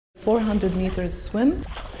400 meters swim,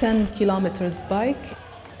 10 kilometers bike,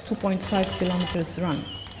 2.5 kilometers run.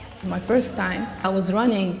 My first time I was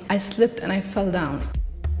running, I slipped and I fell down.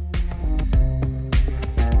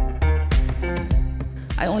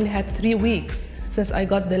 I only had 3 weeks since I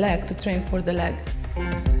got the leg to train for the leg.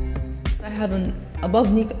 I have an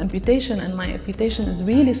above knee amputation and my amputation is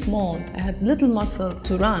really small. I have little muscle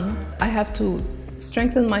to run. I have to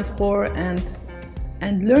strengthen my core and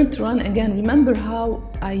learn to run again. Remember how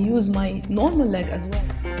I use my normal leg as well.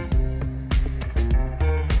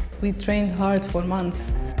 We trained hard for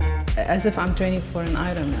months, as if I'm training for an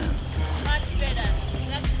Ironman. Much better.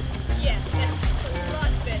 That's a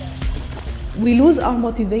lot better. We lose our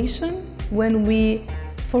motivation when we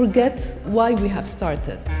forget why we have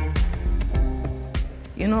started.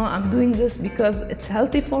 You know, I'm doing this because it's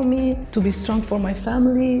healthy for me, to be strong for my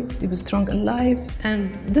family, to be strong in life,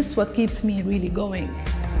 and this is what keeps me really going.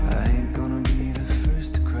 I ain't gonna be the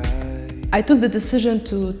first to cry. I took the decision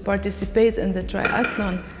to participate in the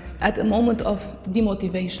triathlon at a moment of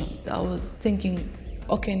demotivation. I was thinking,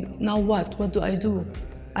 okay, now what? What do I do?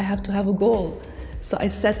 I have to have a goal. So I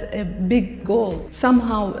set a big goal,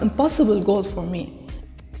 somehow impossible goal for me.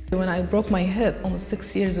 When I broke my hip almost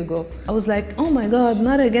 6 years ago, I was like, oh my God,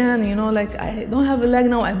 not again, you know, like I don't have a leg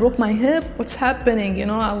now, I broke my hip, what's happening? You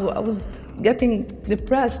know, I was getting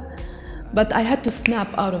depressed, but I had to snap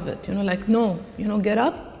out of it, you know, like, no, you know, get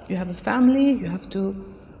up, you have a family, you have to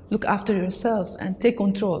look after yourself and take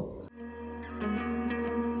control.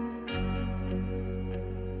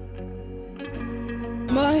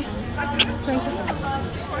 Bye. Thank you.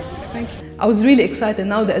 Thank you. I was really excited.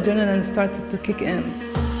 Now the adrenaline started to kick in.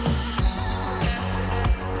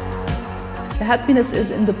 The happiness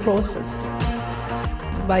is in the process.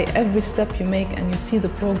 By every step you make and you see the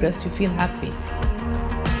progress, you feel happy.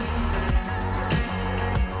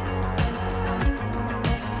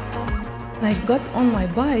 When I got on my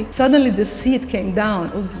bike, suddenly the seat came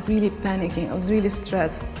down. I was really panicking, I was really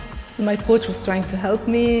stressed. My coach was trying to help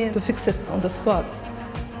me to fix it on the spot.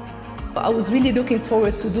 I was really looking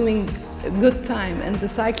forward to doing a good time in the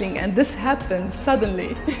cycling, and this happened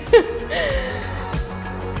suddenly.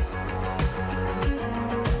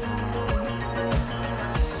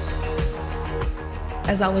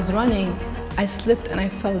 As I was running, I slipped and I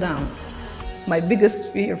fell down. My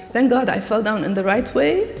biggest fear. Thank God I fell down in the right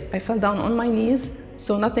way. I fell down on my knees,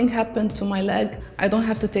 so nothing happened to my leg. I don't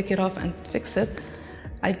have to take it off and fix it.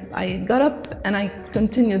 I got up and I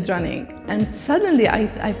continued running. And suddenly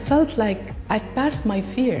I felt like I passed my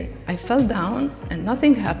fear. I fell down and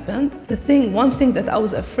nothing happened. One thing that I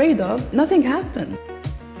was afraid of, nothing happened.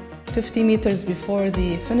 50 meters before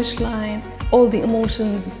the finish line, all the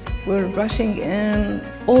emotions were rushing in,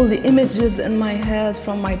 all the images in my head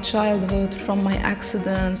from my childhood, from my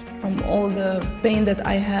accident, from all the pain that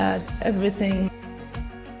I had, everything.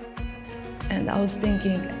 And I was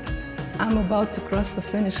thinking, I'm about to cross the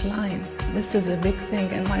finish line. This is a big thing,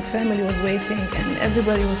 and my family was waiting and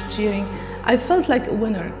everybody was cheering. I felt like a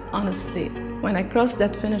winner, honestly, when I crossed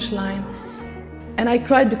that finish line. And I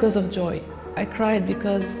cried because of joy. I cried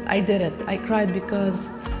because I did it. I cried because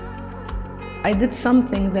I did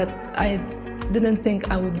something that I didn't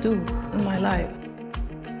think I would do in my life.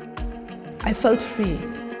 I felt free.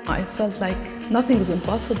 I felt like nothing is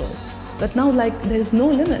impossible. But now, like, there's no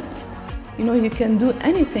limit. You know, you can do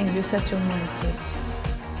anything you set your mind to.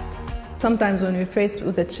 Sometimes when we're faced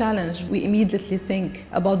with a challenge, we immediately think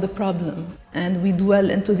about the problem and we dwell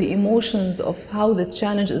into the emotions of how the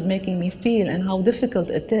challenge is making me feel and how difficult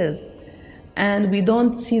it is. And we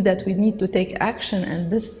don't see that we need to take action,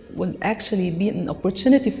 and this will actually be an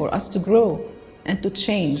opportunity for us to grow and to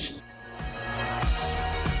change.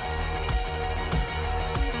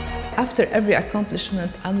 After every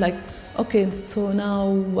accomplishment, I'm like, okay, so now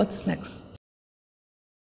what's next?